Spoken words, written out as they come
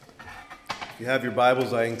you have your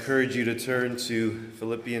Bibles, I encourage you to turn to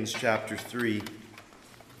Philippians chapter 3.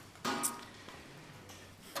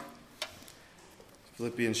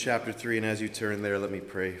 Philippians chapter 3, and as you turn there, let me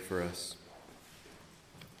pray for us.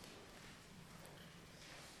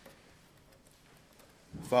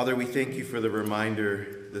 Father, we thank you for the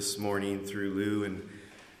reminder this morning through Lou and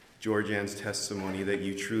Georgianne's testimony that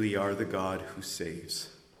you truly are the God who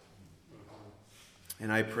saves.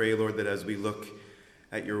 And I pray, Lord, that as we look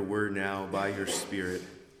at your word now by your Spirit,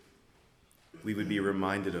 we would be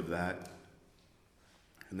reminded of that,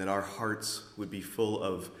 and that our hearts would be full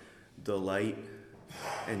of delight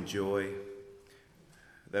and joy,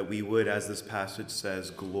 that we would, as this passage says,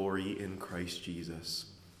 glory in Christ Jesus.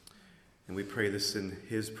 And we pray this in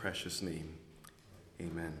his precious name.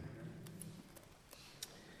 Amen.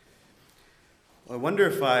 I wonder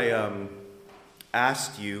if I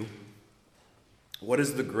asked you, what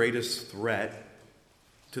is the greatest threat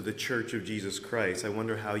to the Church of Jesus Christ? I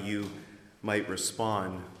wonder how you might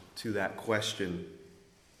respond to that question.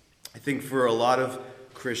 I think for a lot of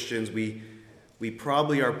Christians, we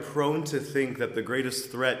probably are prone to think that the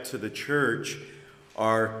greatest threat to the church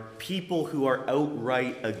are people who are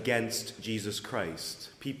outright against Jesus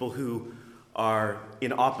Christ, people who are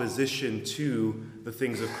in opposition to the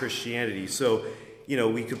things of Christianity. So,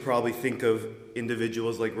 we could probably think of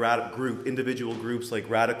individuals like individual groups like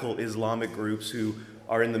radical Islamic groups who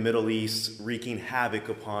are in the Middle East wreaking havoc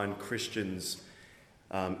upon Christians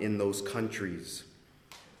in those countries.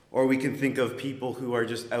 Or we can think of people who are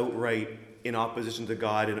just outright in opposition to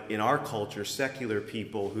God in our culture, secular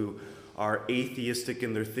people who are atheistic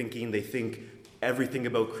in their thinking. They think everything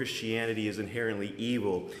about Christianity is inherently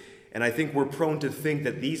evil. And I think we're prone to think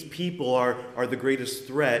that these people are the greatest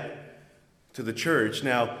threat to the church.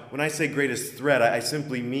 Now, when I say greatest threat, I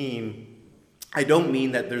don't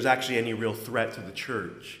mean that there's actually any real threat to the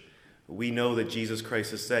church. We know that Jesus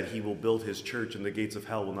Christ has said he will build his church and the gates of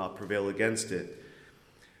hell will not prevail against it.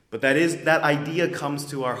 But that idea comes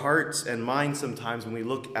to our hearts and minds sometimes when we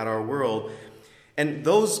look at our world. And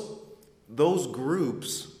those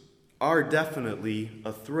groups are definitely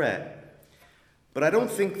a threat. But I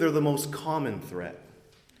don't think they're the most common threat.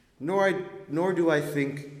 Nor do I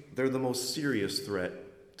think they're the most serious threat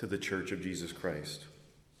to the Church of Jesus Christ.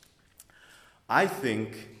 I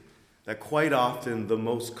think that quite often the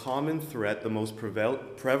most common threat, the most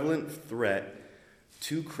prevalent threat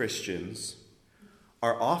to Christians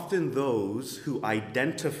are often those who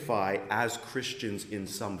identify as Christians in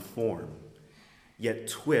some form, yet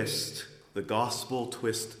twist the gospel,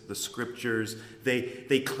 twist the scriptures.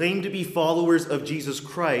 They claim to be followers of Jesus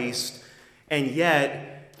Christ, and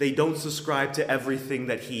yet they don't subscribe to everything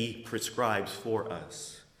that he prescribes for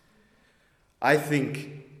us. I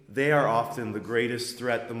think they are often the greatest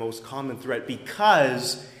threat, the most common threat,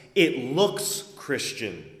 because it looks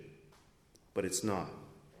Christian, but it's not.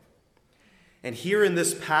 And here in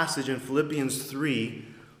this passage in Philippians 3,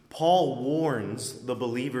 Paul warns the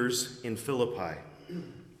believers in Philippi.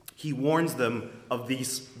 He warns them of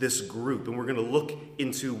this group, and we're going to look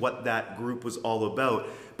into what that group was all about.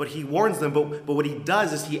 But he warns them, but what he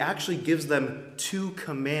does is he actually gives them two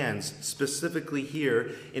commands, specifically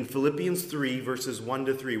here in Philippians 3, verses 1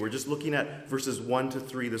 to 3. We're just looking at verses 1 to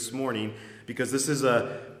 3 this morning, because this is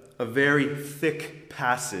a very thick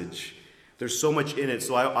passage. There's so much in it,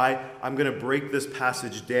 so I'm going to break this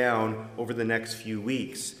passage down over the next few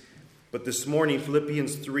weeks. But this morning,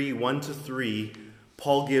 Philippians 3, 1 to 3,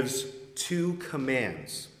 Paul gives two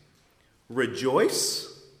commands.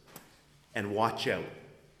 Rejoice and watch out.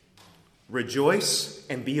 Rejoice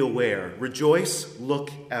and be aware. Rejoice, look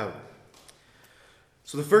out.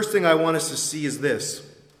 So the first thing I want us to see is this.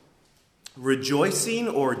 Rejoicing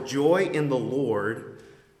or joy in the Lord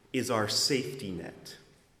is our safety net.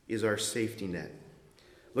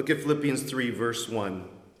 Look at Philippians 3, verse 1.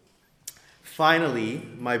 Finally,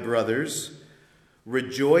 my brothers,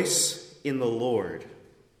 rejoice in the Lord.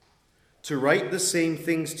 To write the same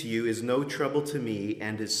things to you is no trouble to me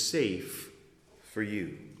and is safe for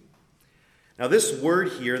you. Now, this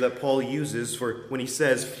word here that Paul uses for when he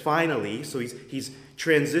says finally, so he's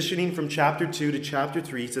transitioning from chapter 2 to chapter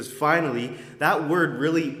 3, he says finally, that word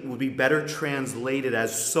really would be better translated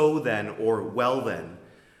as so then or well then.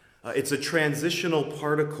 It's a transitional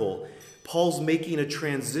particle. Paul's making a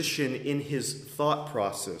transition in his thought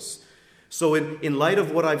process. So in light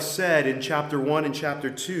of what I've said in chapter 1 and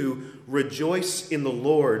chapter 2, rejoice in the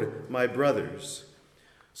Lord, my brothers.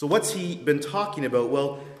 So what's he been talking about?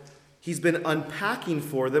 Well, he's been unpacking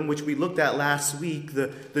for them, which we looked at last week,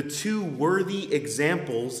 the two worthy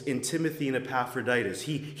examples in Timothy and Epaphroditus.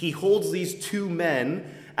 He holds these two men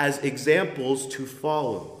as examples to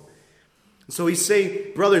follow. So he's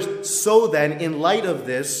saying, brothers, so then, in light of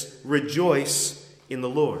this, rejoice in the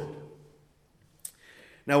Lord.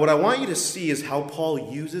 Now, what I want you to see is how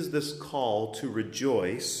Paul uses this call to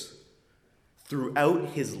rejoice throughout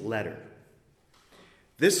his letter.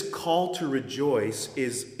 This call to rejoice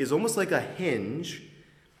is almost like a hinge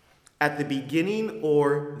at the beginning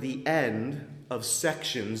or the end of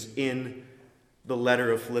sections in the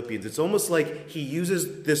letter of Philippians. It's almost like he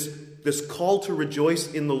uses this call to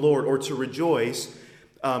rejoice in the Lord, or to rejoice,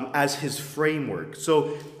 as his framework.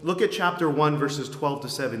 So look at chapter 1, verses 12 to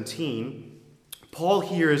 17. Paul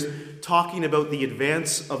here is talking about the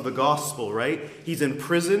advance of the gospel, right? He's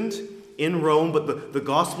imprisoned in Rome, but the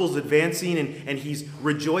gospel's advancing, and he's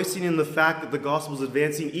rejoicing in the fact that the gospel's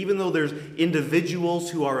advancing, even though there's individuals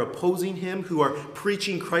who are opposing him, who are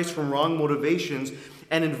preaching Christ from wrong motivations.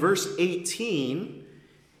 And in verse 18,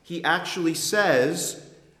 he actually says,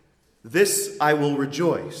 "This I will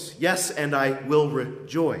rejoice. Yes, and I will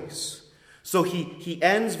rejoice." So he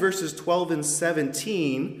ends verses 12 and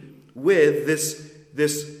 17 with this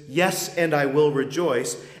yes, and I will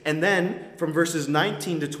rejoice. And then from verses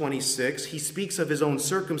 19 to 26, he speaks of his own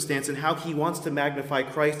circumstance and how he wants to magnify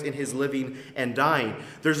Christ in his living and dying.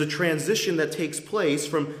 There's a transition that takes place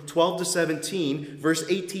from 12 to 17. Verse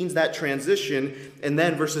 18 is that transition. And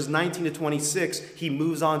then verses 19 to 26, he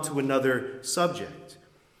moves on to another subject.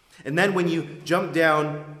 And then when you jump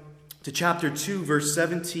down to chapter 2, verse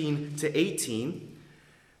 17 to 18,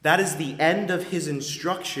 that is the end of his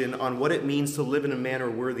instruction on what it means to live in a manner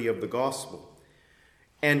worthy of the gospel.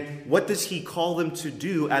 And what does he call them to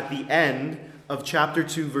do at the end of chapter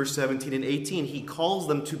 2, verse 17 and 18? He calls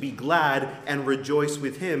them to be glad and rejoice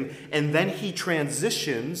with him. And then he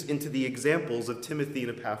transitions into the examples of Timothy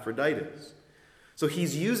and Epaphroditus. So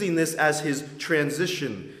he's using this as his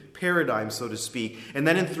transition paradigm, so to speak. And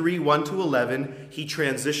then in 3, 1 to 11, he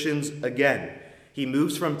transitions again. He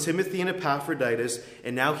moves from Timothy and Epaphroditus,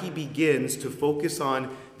 and now he begins to focus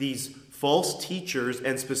on these false teachers,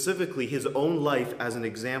 and specifically his own life as an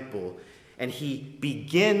example. And he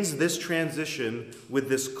begins this transition with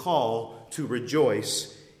this call to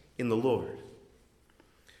rejoice in the Lord.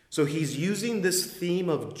 So he's using this theme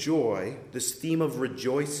of joy, this theme of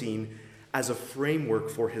rejoicing, as a framework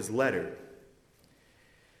for his letter.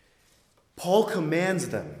 Paul commands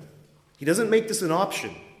them. He doesn't make this an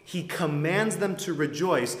option. He commands them to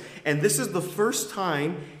rejoice. And this is the first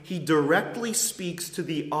time he directly speaks to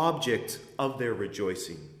the object of their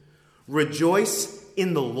rejoicing. Rejoice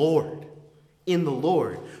in the Lord. In the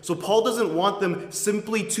Lord. So Paul doesn't want them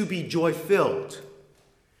simply to be joy-filled.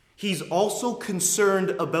 He's also concerned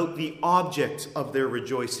about the object of their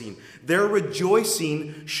rejoicing. Their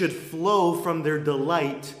rejoicing should flow from their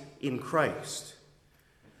delight in Christ.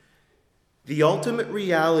 The ultimate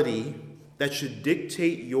reality that should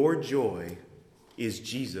dictate your joy is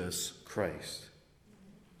Jesus Christ.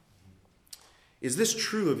 Is this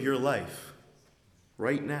true of your life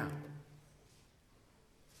right now?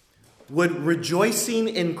 Would rejoicing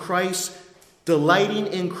in Christ, delighting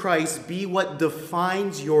in Christ, be what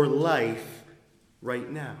defines your life right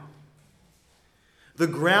now? The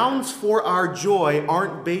grounds for our joy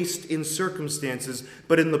aren't based in circumstances,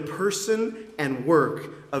 but in the person and work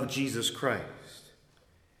of Jesus Christ.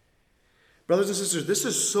 Brothers and sisters, this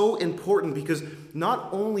is so important because not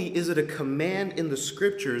only is it a command in the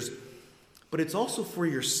Scriptures, but it's also for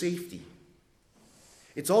your safety.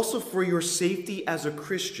 It's also for your safety as a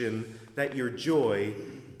Christian that your joy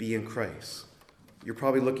be in Christ. You're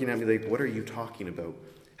probably looking at me like, what are you talking about?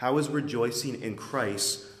 How is rejoicing in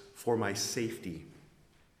Christ for my safety?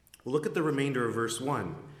 Well, look at the remainder of verse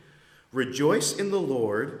 1. Rejoice in the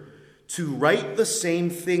Lord. To write the same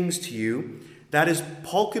things to you. That is,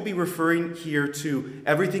 Paul could be referring here to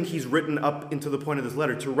everything he's written up into the point of this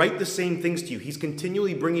letter. To write the same things to you. He's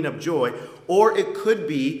continually bringing up joy. Or it could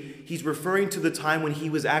be he's referring to the time when he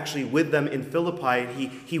was actually with them in Philippi.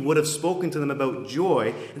 And he would have spoken to them about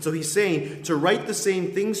joy. And so he's saying, to write the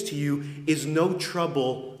same things to you is no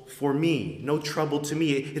trouble for me. No trouble to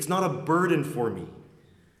me. It's not a burden for me.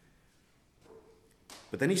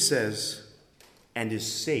 But then he says, and is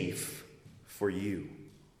safe for you.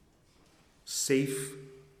 Safe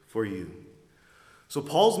for you. So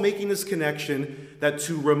Paul's making this connection that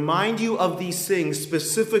to remind you of these things,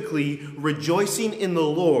 specifically rejoicing in the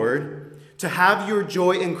Lord, to have your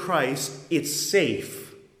joy in Christ, it's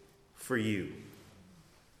safe for you.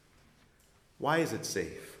 Why is it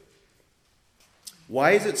safe?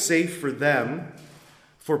 Why is it safe for them,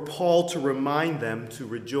 for Paul to remind them to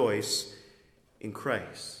rejoice in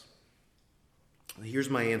Christ? Here's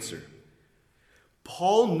my answer.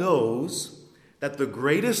 Paul knows that the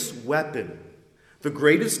greatest weapon, The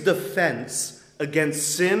greatest defense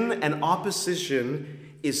against sin and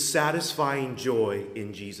opposition is satisfying joy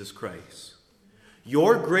in Jesus Christ.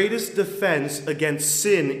 Your greatest defense against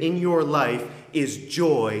sin in your life is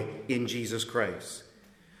joy in Jesus Christ.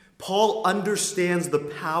 Paul understands the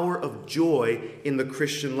power of joy in the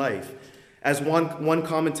Christian life. As one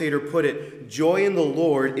commentator put it, joy in the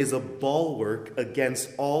Lord is a bulwark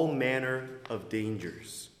against all manner of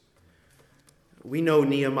dangers. We know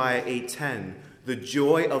Nehemiah 8:10, the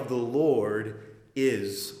joy of the Lord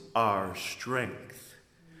is our strength.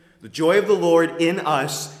 The joy of the Lord in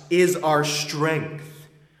us is our strength.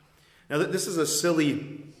 Now, this is a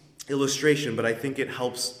silly illustration, but I think it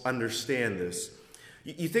helps understand this.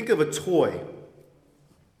 You think of a toy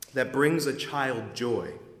that brings a child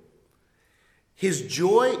joy. His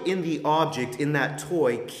joy in the object, in that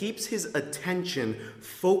toy, keeps his attention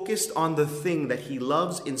focused on the thing that he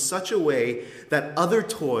loves in such a way that other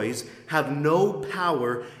toys have no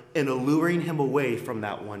power in alluring him away from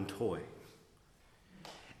that one toy.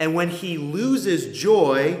 And when he loses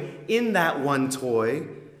joy in that one toy,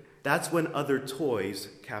 that's when other toys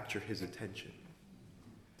capture his attention.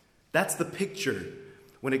 That's the picture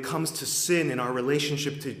when it comes to sin in our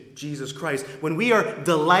relationship to Jesus Christ. When we are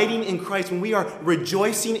delighting in Christ, when we are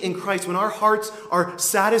rejoicing in Christ, when our hearts are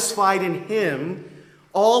satisfied in Him,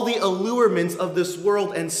 all the allurements of this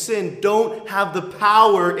world and sin don't have the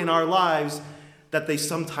power in our lives that they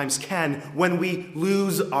sometimes can when we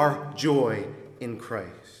lose our joy in Christ.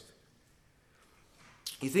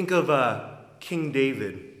 You think of King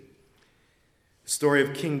David, the story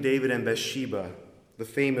of King David and Bathsheba, the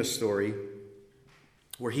famous story,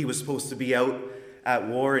 where he was supposed to be out at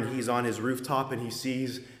war and he's on his rooftop and he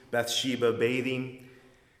sees Bathsheba bathing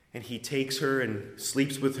and he takes her and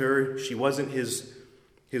sleeps with her. She wasn't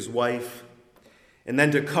his wife. And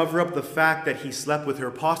then to cover up the fact that he slept with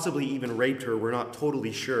her, possibly even raped her, we're not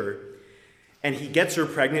totally sure, and he gets her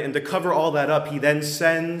pregnant, and to cover all that up, he then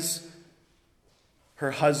sends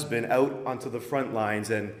her husband out onto the front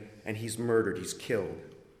lines and he's murdered, he's killed.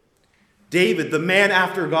 David, the man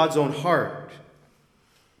after God's own heart.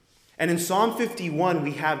 And in Psalm 51,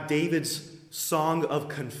 we have David's song of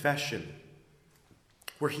confession,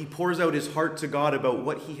 where he pours out his heart to God about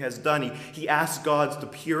what he has done. He asks God to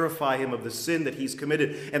purify him of the sin that he's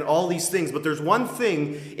committed and all these things. But there's one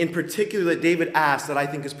thing in particular that David asks that I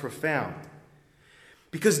think is profound.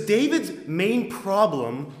 Because David's main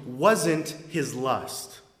problem wasn't his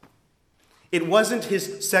lust. It wasn't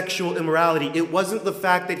his sexual immorality. It wasn't the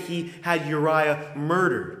fact that he had Uriah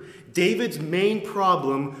murdered. David's main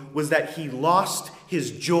problem was that he lost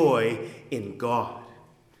his joy in God.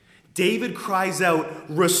 David cries out,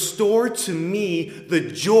 "Restore to me the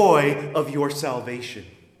joy of your salvation."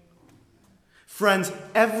 Friends,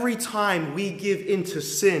 every time we give into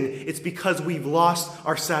sin, it's because we've lost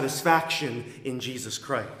our satisfaction in Jesus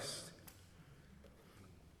Christ.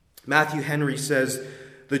 Matthew Henry says,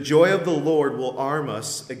 "The joy of the Lord will arm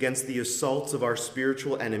us against the assaults of our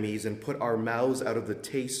spiritual enemies and put our mouths out of the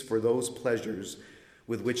taste for those pleasures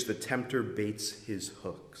with which the tempter baits his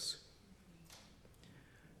hooks."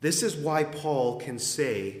 This is why Paul can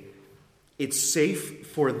say it's safe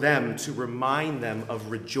for them to remind them of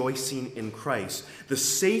rejoicing in Christ. The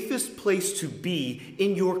safest place to be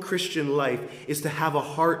in your Christian life is to have a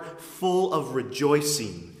heart full of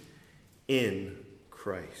rejoicing in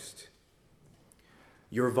Christ.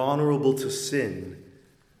 You're vulnerable to sin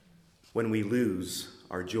when we lose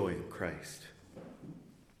our joy in Christ.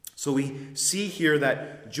 So we see here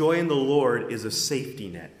that joy in the Lord is a safety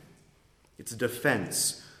net. It's a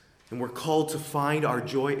defense. And we're called to find our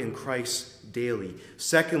joy in Christ daily.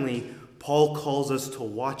 Secondly, Paul calls us to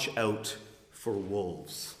watch out for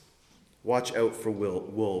wolves. Watch out for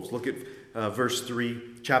wolves. Look at verse 3,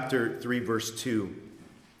 chapter 3, verse 2.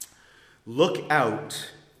 Look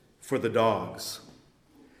out for the dogs.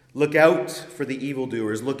 Look out for the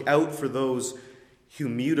evildoers. Look out for those who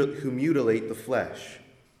mutilate the flesh.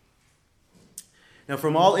 Now,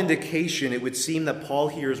 from all indication, it would seem that Paul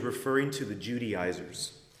here is referring to the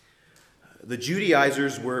Judaizers. The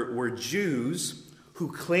Judaizers were Jews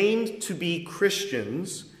who claimed to be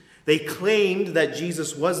Christians. They claimed that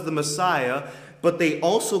Jesus was the Messiah, but they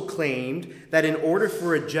also claimed that in order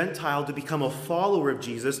for a Gentile to become a follower of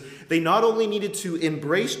Jesus, they not only needed to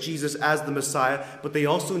embrace Jesus as the Messiah, but they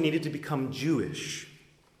also needed to become Jewish.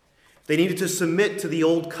 They needed to submit to the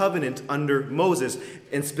old covenant under Moses,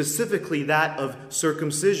 and specifically that of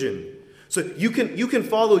circumcision. So you can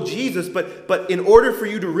follow Jesus, but in order for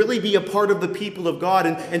you to really be a part of the people of God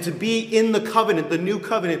and to be in the covenant, the new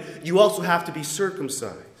covenant, you also have to be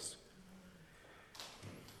circumcised.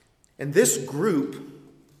 And this group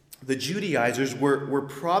the Judaizers were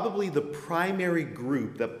probably the primary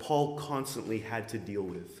group that Paul constantly had to deal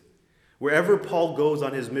with. Wherever Paul goes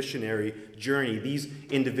on his missionary journey, these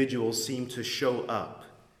individuals seem to show up.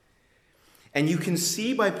 And you can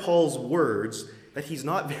see by Paul's words that he's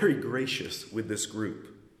not very gracious with this group.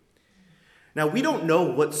 Now, we don't know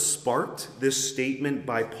what sparked this statement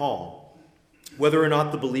by Paul. Whether or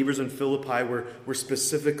not the believers in Philippi were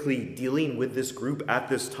specifically dealing with this group at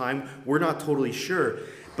this time, we're not totally sure.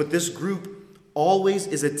 But this group always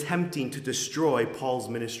is attempting to destroy Paul's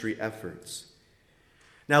ministry efforts.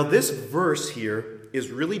 Now, this verse here is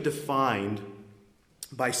really defined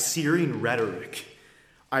by searing rhetoric,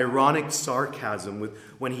 ironic sarcasm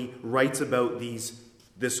when he writes about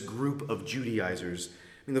this group of Judaizers.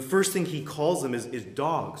 I mean, the first thing he calls them is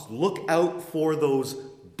dogs. Look out for those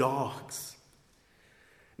dogs.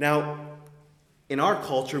 Now, in our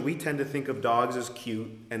culture, we tend to think of dogs as cute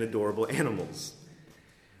and adorable animals.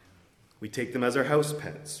 We take them as our house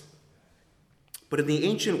pets. But in the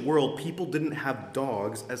ancient world, people didn't have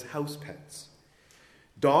dogs as house pets.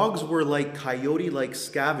 Dogs were like coyote-like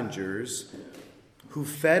scavengers who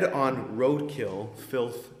fed on roadkill,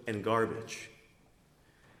 filth, and garbage.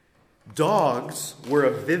 Dogs were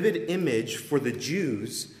a vivid image for the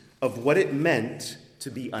Jews of what it meant to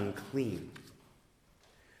be unclean.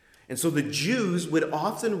 And so the Jews would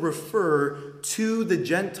often refer to the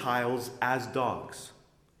Gentiles as dogs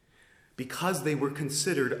because they were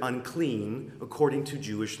considered unclean according to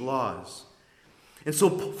Jewish laws. And so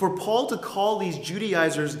for Paul to call these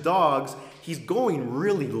Judaizers dogs, he's going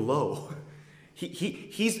really low.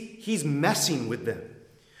 He's messing with them.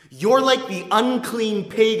 You're like the unclean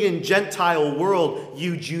pagan Gentile world,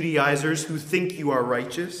 you Judaizers who think you are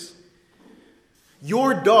righteous.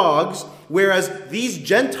 You're dogs, whereas these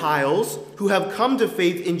Gentiles who have come to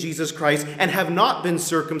faith in Jesus Christ and have not been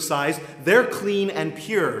circumcised, they're clean and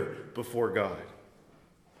pure before God.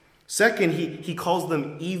 Second, he calls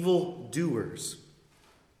them evil doers.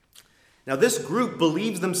 Now, this group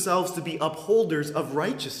believes themselves to be upholders of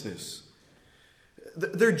righteousness.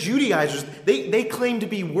 They're Judaizers. They claim to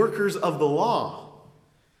be workers of the law.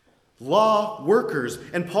 Law workers.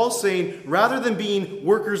 And Paul's saying, rather than being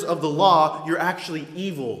workers of the law, you're actually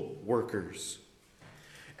evil workers.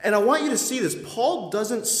 And I want you to see this. Paul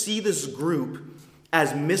doesn't see this group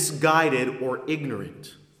as misguided or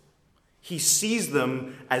ignorant. He sees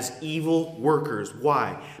them as evil workers.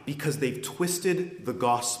 Why? Because they've twisted the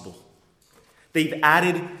gospel. They've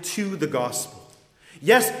added to the gospel.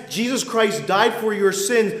 Yes, Jesus Christ died for your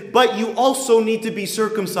sins, but you also need to be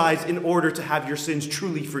circumcised in order to have your sins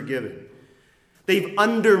truly forgiven. They've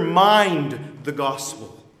undermined the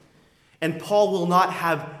gospel, and Paul will not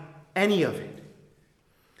have any of it.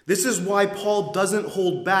 This is why Paul doesn't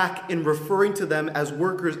hold back in referring to them as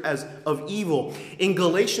workers of evil. In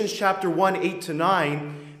Galatians chapter 1,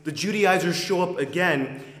 8-9, the Judaizers show up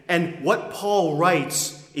again, and what Paul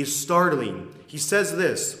writes is startling. He says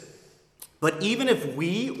this, "But even if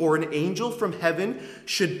we or an angel from heaven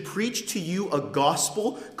should preach to you a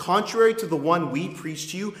gospel contrary to the one we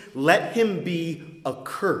preach to you, let him be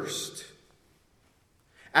accursed.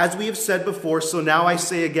 As we have said before, so now I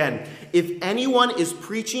say again, if anyone is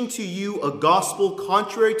preaching to you a gospel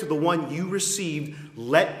contrary to the one you received,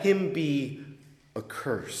 let him be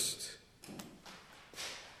accursed."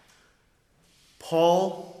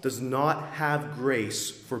 Paul does not have grace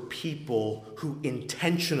for people who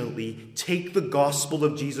intentionally take the gospel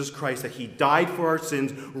of Jesus Christ, that he died for our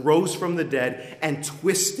sins, rose from the dead, and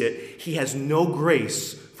twist it. He has no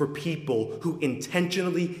grace for people who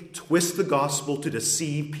intentionally twist the gospel to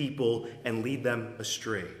deceive people and lead them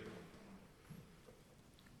astray.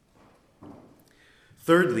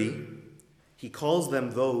 Thirdly, he calls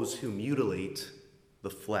them those who mutilate the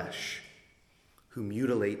flesh. Who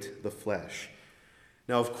mutilate the flesh.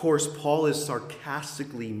 Now, of course, Paul is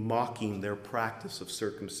sarcastically mocking their practice of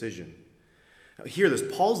circumcision. Now, hear this.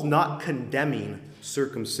 Paul's not condemning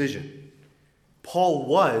circumcision. Paul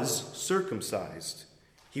was circumcised.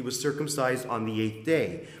 He was circumcised on the 8th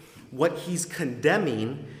day. What he's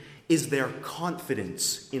condemning is their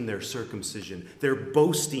confidence in their circumcision, their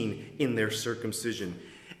boasting in their circumcision,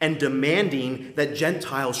 and demanding that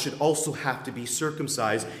Gentiles should also have to be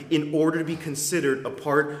circumcised in order to be considered a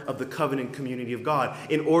part of the covenant community of God,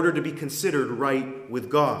 in order to be considered right with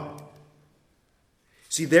God.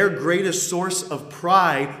 See, their greatest source of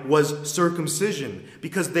pride was circumcision,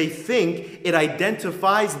 because they think it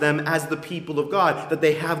identifies them as the people of God, that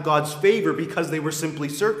they have God's favor because they were simply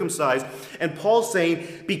circumcised. And Paul's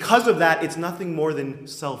saying, because of that, it's nothing more than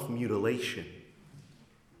self-mutilation.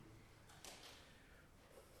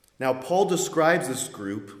 Now, Paul describes this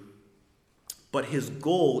group but his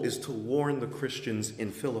goal is to warn the Christians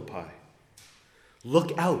in Philippi.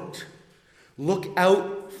 Look out. Look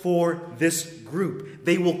out for this group.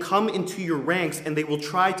 They will come into your ranks and they will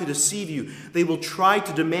try to deceive you. They will try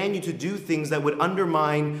to demand you to do things that would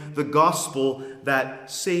undermine the gospel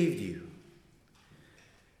that saved you.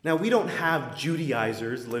 Now, we don't have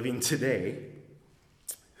Judaizers living today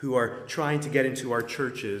who are trying to get into our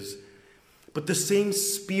churches, but the same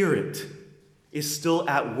spirit is still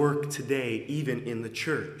at work today, even in the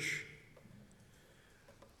church.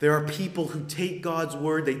 There are people who take God's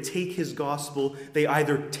word, they take his gospel, they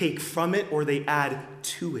either take from it or they add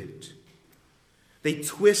to it. They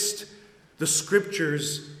twist the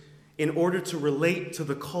scriptures in order to relate to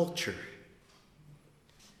the culture.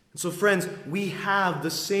 And so, friends, we have the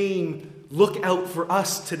same lookout for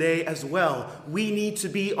us today as well. We need to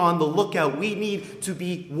be on the lookout. We need to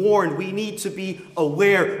be warned. We need to be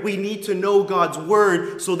aware. We need to know God's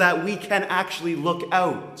word so that we can actually look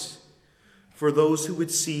out for those who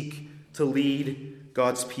would seek to lead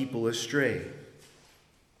God's people astray.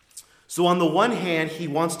 So on the one hand, he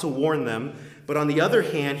wants to warn them, but on the other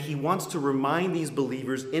hand, he wants to remind these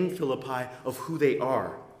believers in Philippi of who they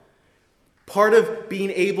are. Part of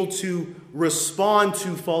being able to respond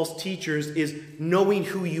to false teachers is knowing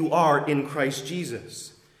who you are in Christ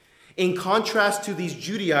Jesus. In contrast to these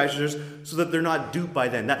Judaizers, so that they're not duped by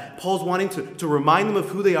them. That Paul's wanting to remind them of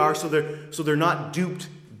who they are so they're not duped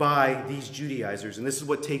by these Judaizers. And this is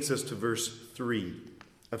what takes us to verse 3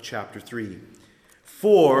 of chapter 3.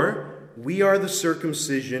 For we are the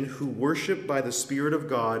circumcision who worship by the Spirit of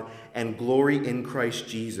God and glory in Christ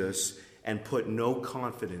Jesus and put no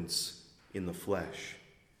confidence in the flesh.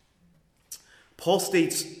 Paul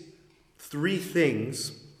states three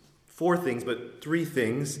things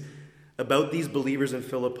about these believers in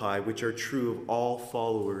Philippi which are true of all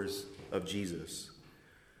followers of Jesus.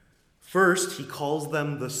 First, he calls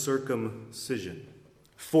them the circumcision.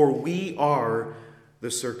 For we are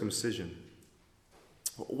the circumcision.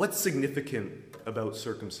 What's significant about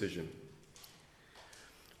circumcision?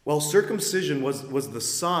 Well, circumcision was the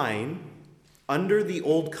sign under the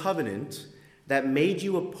old covenant that made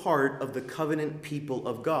you a part of the covenant people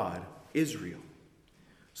of God, Israel.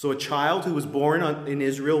 So a child who was born in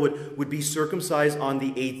Israel would be circumcised on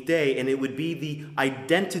the 8th day, and it would be the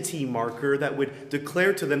identity marker that would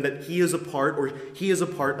declare to them that he is a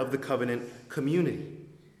part of the covenant community.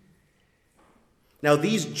 Now,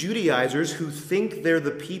 these Judaizers who think they're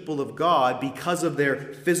the people of God because of their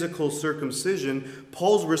physical circumcision,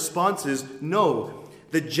 Paul's response is, no,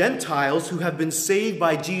 the Gentiles who have been saved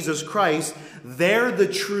by Jesus Christ, they're the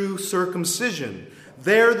true circumcision.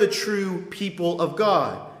 They're the true people of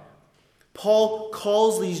God. Paul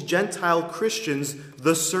calls these Gentile Christians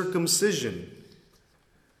the circumcision.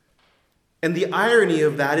 And the irony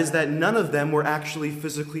of that is that none of them were actually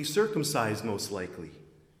physically circumcised, most likely.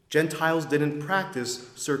 Gentiles didn't practice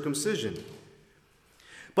circumcision.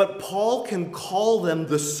 But Paul can call them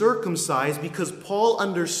the circumcised because Paul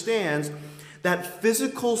understands that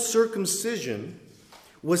physical circumcision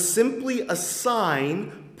was simply a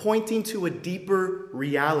sign pointing to a deeper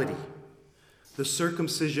reality, the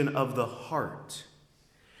circumcision of the heart.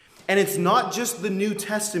 And it's not just the New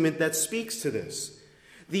Testament that speaks to this.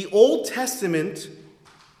 The Old Testament,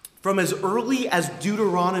 from as early as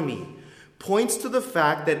Deuteronomy, points to the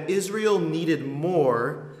fact that Israel needed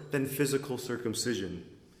more than physical circumcision.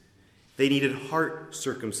 They needed heart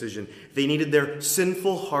circumcision. They needed their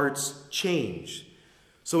sinful hearts changed.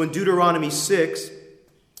 So in Deuteronomy 6,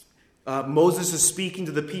 Moses is speaking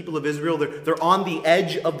to the people of Israel. They're on the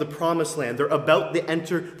edge of the promised land. They're about to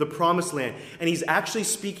enter the promised land. And he's actually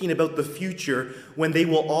speaking about the future when they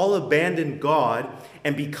will all abandon God.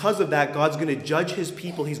 And because of that, God's going to judge his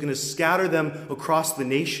people. He's going to scatter them across the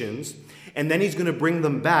nations. And then he's going to bring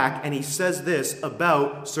them back. And he says this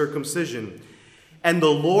about circumcision. And the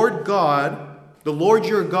Lord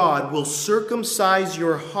your God, will circumcise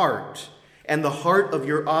your heart and the heart of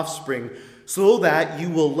your offspring, so that you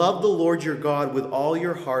will love the Lord your God with all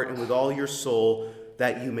your heart and with all your soul,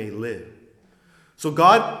 that you may live. So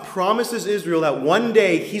God promises Israel that one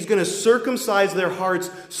day he's going to circumcise their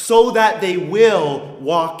hearts so that they will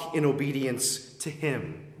walk in obedience to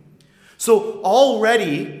him. So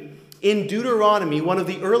already in Deuteronomy, one of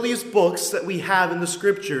the earliest books that we have in the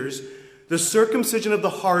scriptures, the circumcision of the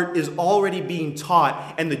heart is already being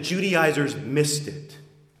taught, and the Judaizers missed it.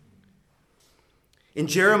 In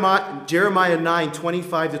Jeremiah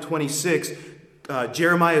 9:25-26,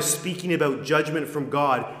 Jeremiah is speaking about judgment from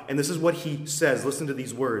God, and this is what he says. Listen to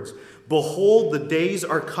these words. Behold, the days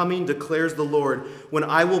are coming, declares the Lord, when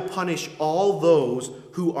I will punish all those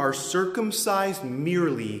who are circumcised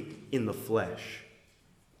merely in the flesh.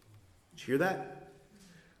 Did you hear that?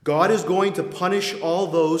 God is going to punish all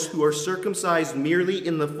those who are circumcised merely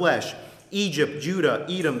in the flesh. Egypt, Judah,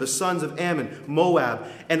 Edom, the sons of Ammon, Moab,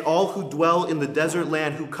 and all who dwell in the desert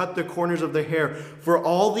land, who cut the corners of their hair. For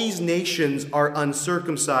all these nations are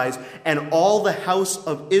uncircumcised, and all the house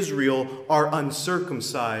of Israel are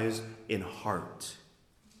uncircumcised in heart.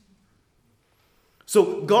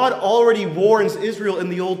 So God already warns Israel in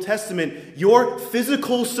the Old Testament, your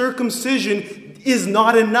physical circumcision is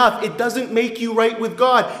not enough. It doesn't make you right with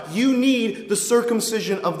God. You need the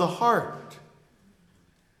circumcision of the heart.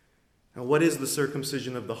 Now, what is the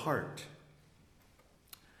circumcision of the heart?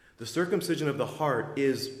 The circumcision of the heart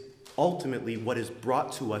is ultimately what is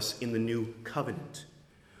brought to us in the new covenant,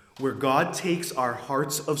 where God takes our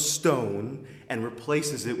hearts of stone and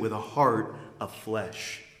replaces it with a heart of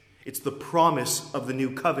flesh. It's the promise of the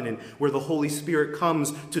new covenant, where the Holy Spirit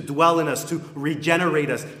comes to dwell in us, to regenerate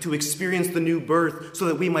us, to experience the new birth so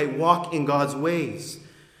that we might walk in God's ways.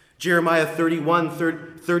 Jeremiah 31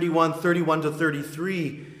 to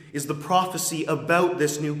 33 is the prophecy about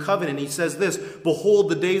this new covenant. He says this, "Behold,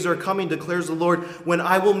 the days are coming, declares the Lord, when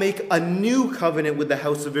I will make a new covenant with the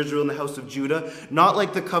house of Israel and the house of Judah, not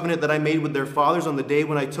like the covenant that I made with their fathers on the day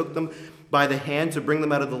when I took them by the hand to bring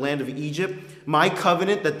them out of the land of Egypt. My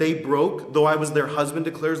covenant that they broke, though I was their husband,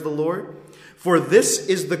 declares the Lord. For this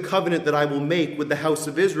is the covenant that I will make with the house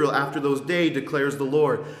of Israel after those days, declares the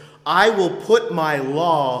Lord. I will put my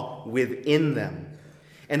law within them,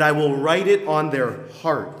 and I will write it on their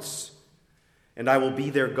hearts, and I will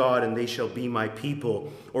be their God, and they shall be my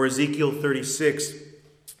people." Or Ezekiel 36,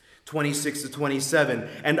 26 to 27.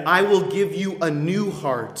 "And I will give you a new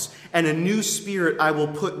heart, and a new spirit I will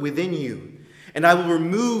put within you. And I will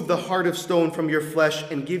remove the heart of stone from your flesh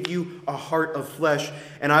and give you a heart of flesh.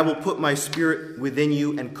 And I will put my spirit within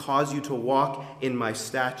you and cause you to walk in my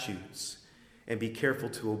statutes and be careful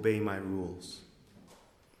to obey my rules."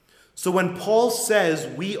 So when Paul says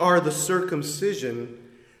we are the circumcision,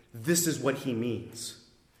 this is what he means.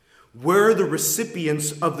 We're the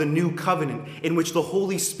recipients of the new covenant in which the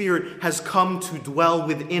Holy Spirit has come to dwell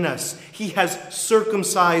within us. He has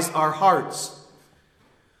circumcised our hearts.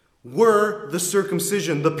 We're the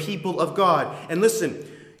circumcision, the people of God. And listen,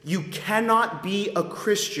 you cannot be a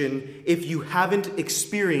Christian if you haven't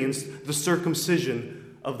experienced the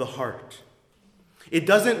circumcision of the heart. It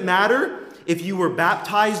doesn't matter if you were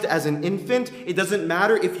baptized as an infant. It doesn't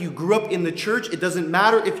matter if you grew up in the church. It doesn't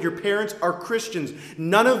matter if your parents are Christians.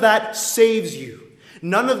 None of that saves you.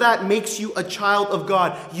 None of that makes you a child of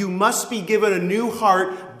God. You must be given a new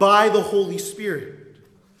heart by the Holy Spirit.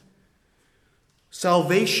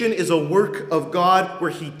 Salvation is a work of God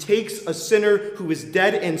where he takes a sinner who is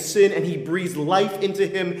dead in sin and he breathes life into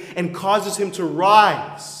him and causes him to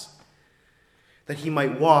rise, that he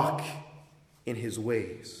might walk in his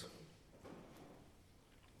ways.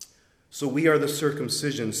 So we are the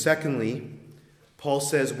circumcision. Secondly, Paul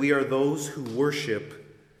says we are those who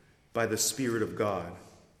worship by the Spirit of God.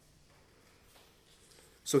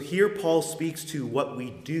 So here Paul speaks to what we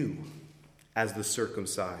do as the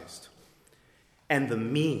circumcised and the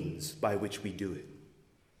means by which we do it.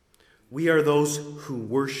 We are those who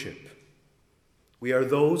worship. We are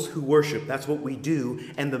those who worship. That's what we do.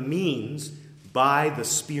 And the means by the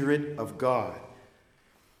Spirit of God.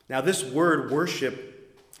 Now this word worship,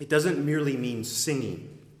 it doesn't merely mean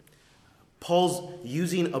singing. Paul's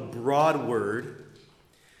using a broad word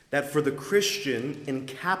that for the Christian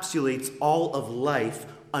encapsulates all of life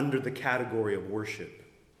under the category of worship.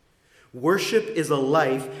 Worship is a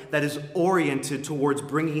life that is oriented towards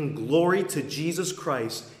bringing glory to Jesus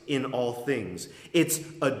Christ in all things. It's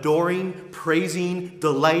adoring, praising,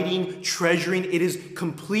 delighting, treasuring. It is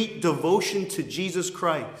complete devotion to Jesus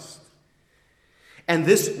Christ. And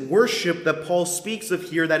this worship that Paul speaks of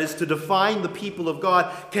here, that is to define the people of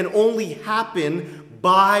God, can only happen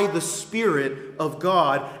by the Spirit of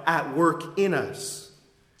God at work in us.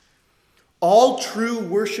 All true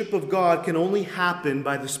worship of God can only happen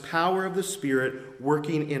by this power of the Spirit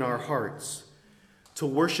working in our hearts to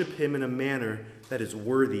worship him in a manner that is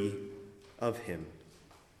worthy of him.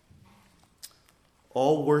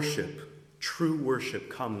 All worship, true worship,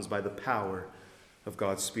 comes by the power of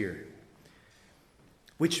God's Spirit.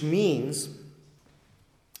 Which means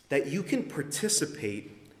that you can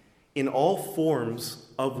participate in all forms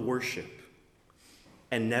of worship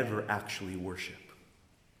and never actually worship.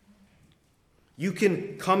 You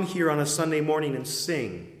can come here on a Sunday morning and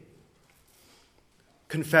sing,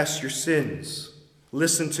 confess your sins,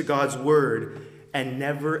 listen to God's word, and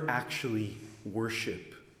never actually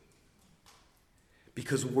worship.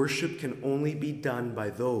 because worship can only be done by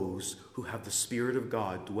those who have the Spirit of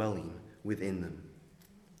God dwelling within them.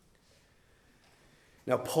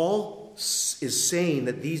 Now, Paul is saying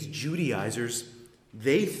that these Judaizers,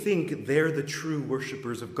 they think they're the true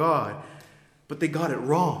worshipers of God, but they got it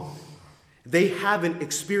wrong. They haven't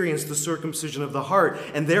experienced the circumcision of the heart,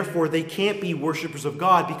 and therefore they can't be worshipers of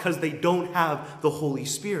God because they don't have the Holy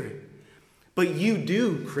Spirit. But you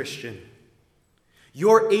do, Christian.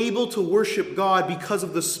 You're able to worship God because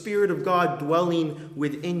of the Spirit of God dwelling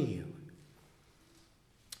within you.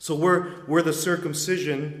 So we're the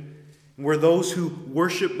circumcision. We're those who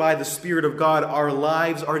worship by the Spirit of God. Our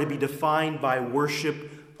lives are to be defined by worship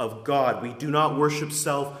of God. We do not worship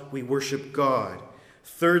self, we worship God.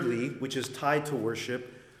 Thirdly, which is tied to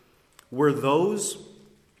worship, we're those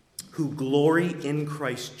who glory in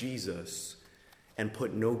Christ Jesus and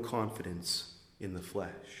put no confidence in the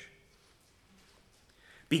flesh.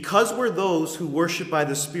 Because we're those who worship by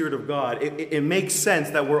the Spirit of God, it makes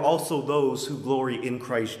sense that we're also those who glory in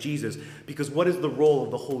Christ Jesus. Because what is the role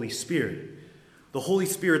of the Holy Spirit? The Holy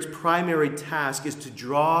Spirit's primary task is to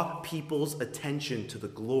draw people's attention to the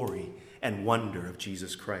glory and wonder of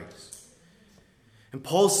Jesus Christ. And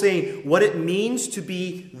Paul's saying what it means to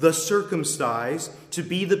be the circumcised, to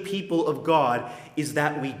be the people of God, is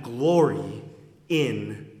that we glory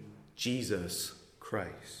in Jesus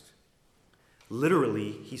Christ.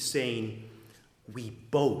 Literally, he's saying we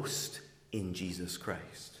boast in Jesus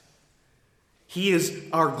Christ. He is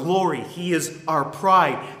our glory. He is our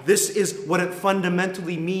pride. This is what it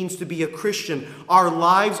fundamentally means to be a Christian. Our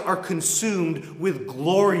lives are consumed with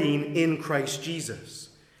glorying in Christ Jesus.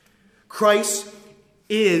 Christ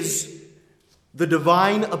is the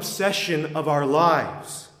divine obsession of our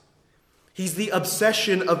lives. He's the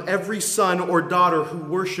obsession of every son or daughter who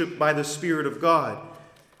worship by the Spirit of God.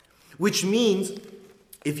 Which means,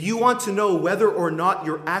 if you want to know whether or not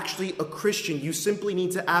you're actually a Christian, you simply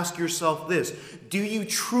need to ask yourself this: do you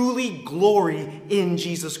truly glory in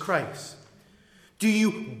Jesus Christ? Do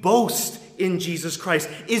you boast in Jesus Christ?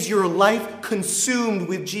 Is your life consumed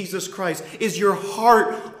with Jesus Christ? Is your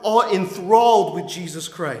heart all enthralled with Jesus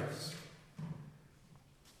Christ?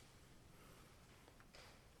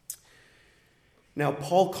 Now,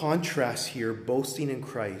 Paul contrasts here boasting in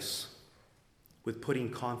Christ with putting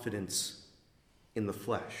confidence in the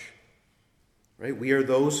flesh. Right? We are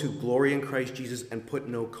those who glory in Christ Jesus and put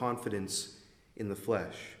no confidence in the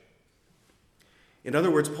flesh. In other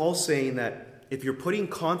words, Paul's saying that if you're putting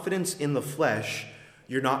confidence in the flesh,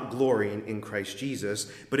 you're not glorying in Christ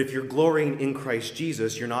Jesus. But if you're glorying in Christ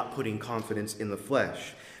Jesus, you're not putting confidence in the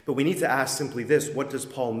flesh. But we need to ask simply this: what does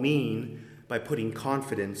Paul mean by putting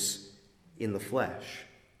confidence in the flesh?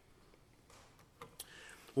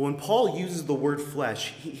 Well, when Paul uses the word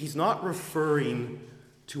flesh, he's not referring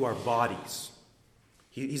to our bodies.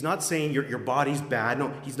 He's not saying your body's bad.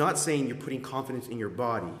 No, he's not saying you're putting confidence in your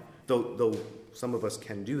body, though some of us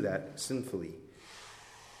can do that sinfully.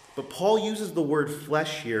 But Paul uses the word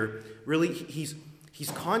flesh here. Really, he's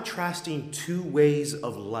contrasting two ways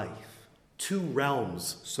of life, two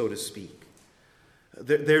realms, so to speak.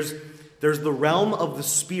 There's the realm of the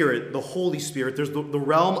Spirit, the Holy Spirit. There's the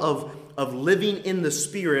realm of living in the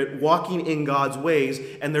Spirit, walking in God's ways,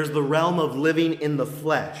 and there's the realm of living in the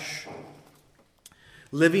flesh.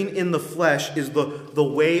 Living in the flesh is the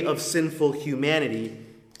way of sinful humanity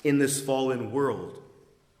in this fallen world.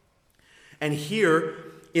 And here,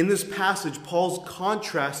 in this passage, Paul's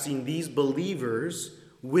contrasting these believers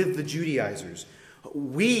with the Judaizers.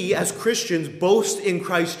 We, as Christians, boast in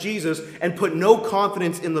Christ Jesus and put no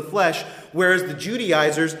confidence in the flesh, whereas the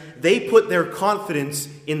Judaizers, they put their confidence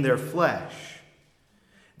in their flesh.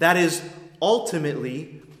 That is,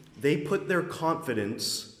 ultimately, they put their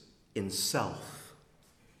confidence in self.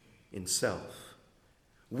 In self.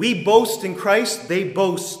 We boast in Christ, they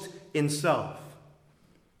boast in self.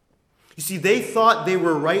 You see, they thought they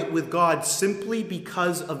were right with God simply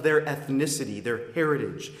because of their ethnicity, their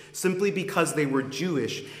heritage, simply because they were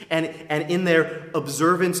Jewish, and in their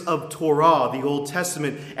observance of Torah, the Old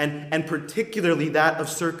Testament, and particularly that of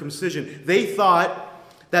circumcision. They thought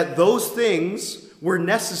that those things were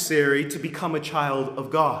necessary to become a child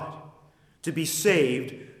of God, to be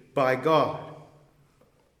saved by God.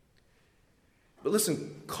 But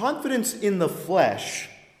listen, confidence in the flesh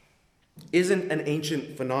isn't an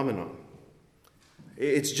ancient phenomenon.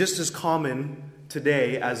 It's just as common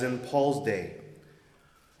today as in Paul's day.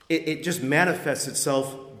 It just manifests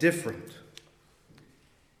itself different.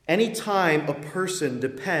 Anytime a person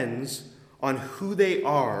depends on who they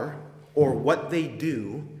are or what they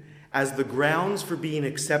do as the grounds for being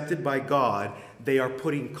accepted by God, they are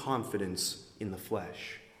putting confidence in the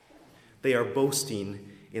flesh. They are boasting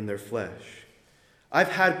in their flesh.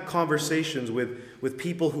 I've had conversations with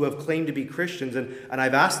people who have claimed to be Christians, and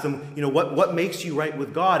I've asked them, what makes you right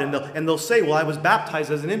with God? And they'll say, well, I was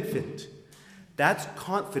baptized as an infant. That's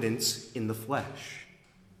confidence in the flesh.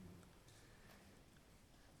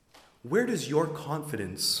 Where does your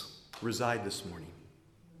confidence reside this morning?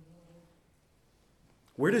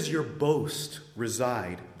 Where does your boast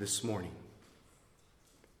reside this morning?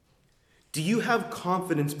 Do you have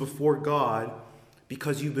confidence before God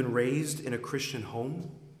because you've been raised in a Christian home?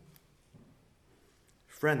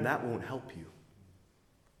 Friend, that won't help you.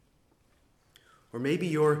 Or maybe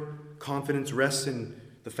your confidence rests in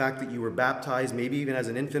the fact that you were baptized, maybe even as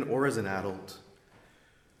an infant or as an adult.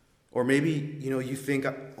 Or maybe, you think,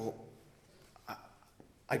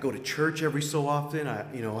 I go to church every so often.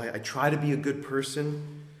 I try to be a good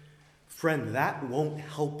person. Friend, that won't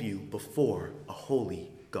help you before a holy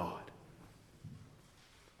God.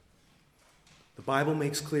 The Bible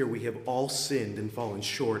makes clear we have all sinned and fallen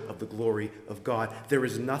short of the glory of God. There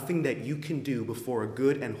is nothing that you can do before a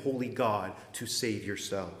good and holy God to save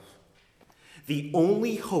yourself. The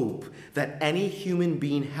only hope that any human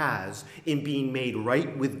being has in being made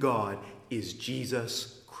right with God is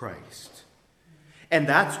Jesus Christ. And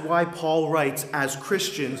that's why Paul writes, as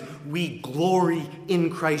Christians, we glory in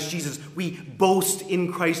Christ Jesus. We boast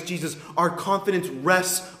in Christ Jesus. Our confidence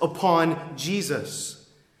rests upon Jesus.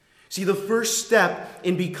 See, the first step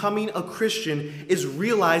in becoming a Christian is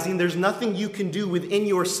realizing there's nothing you can do within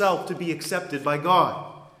yourself to be accepted by God.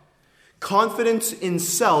 Confidence in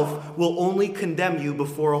self will only condemn you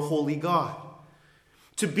before a holy God.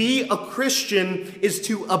 To be a Christian is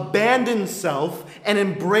to abandon self and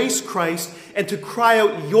embrace Christ and to cry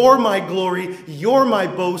out, "You're my glory, you're my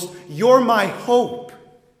boast, you're my hope.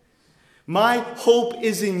 My hope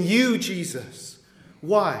is in you, Jesus."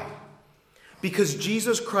 Why? Because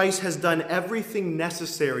Jesus Christ has done everything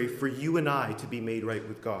necessary for you and I to be made right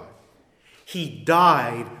with God. He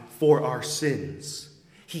died for our sins.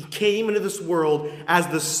 He came into this world as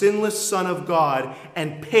the sinless Son of God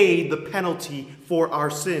and paid the penalty for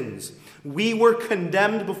our sins. We were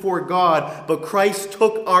condemned before God, but Christ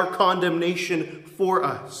took our condemnation for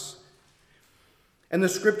us. And the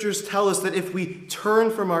scriptures tell us that if we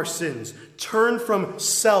turn from our sins, turn from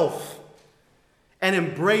self, and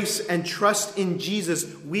embrace and trust in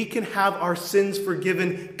Jesus, we can have our sins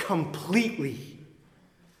forgiven completely.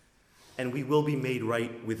 And we will be made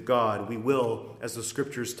right with God. We will, as the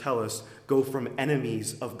scriptures tell us, go from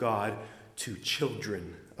enemies of God to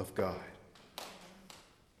children of God.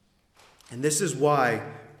 And this is why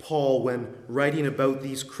Paul, when writing about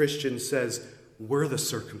these Christians, says, we're the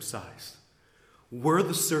circumcised. We're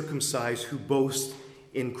the circumcised who boast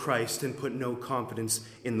in Christ and put no confidence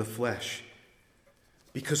in the flesh.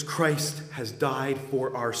 Because Christ has died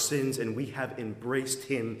for our sins and we have embraced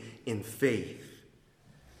him in faith.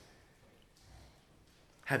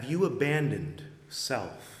 Have you abandoned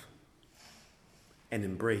self and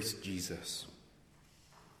embraced Jesus?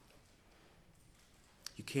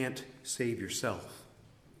 You can't save yourself.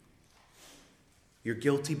 You're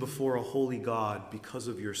guilty before a holy God because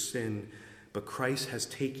of your sin, but Christ has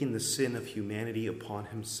taken the sin of humanity upon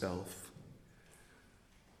himself.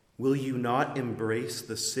 Will you not embrace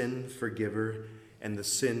the sin forgiver and the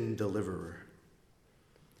sin deliverer?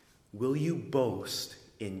 Will you boast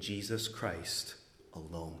in Jesus Christ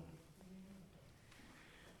alone?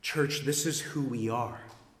 Church, this is who we are.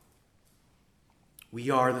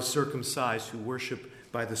 We are the circumcised who worship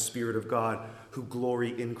by the Spirit of God, who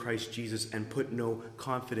glory in Christ Jesus and put no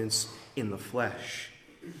confidence in the flesh.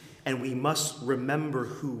 And we must remember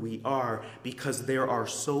who we are, because there are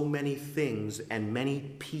so many things and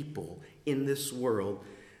many people in this world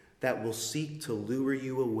that will seek to lure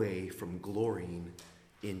you away from glorying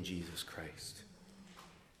in Jesus Christ.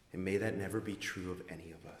 And may that never be true of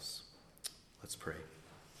any of us. Let's pray.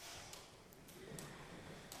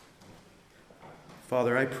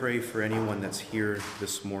 Father, I pray for anyone that's here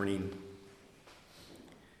this morning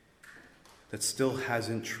that still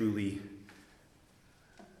hasn't truly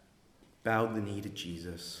bowed the knee to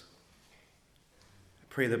Jesus. I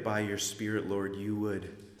pray that by your Spirit, Lord, you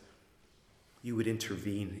would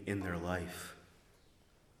intervene in their life.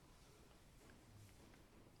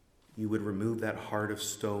 You would remove that heart of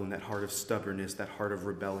stone, that heart of stubbornness, that heart of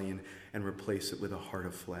rebellion, and replace it with a heart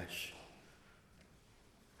of flesh.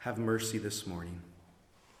 Have mercy this morning.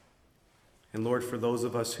 And Lord, for those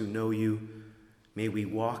of us who know you, may we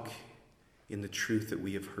walk in the truth that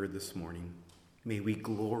we have heard this morning. May we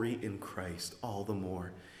glory in Christ all the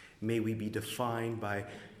more. May we be defined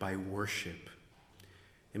by worship.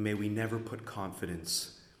 And may we never put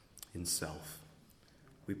confidence in self.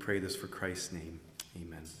 We pray this for Christ's name.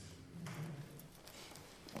 Amen.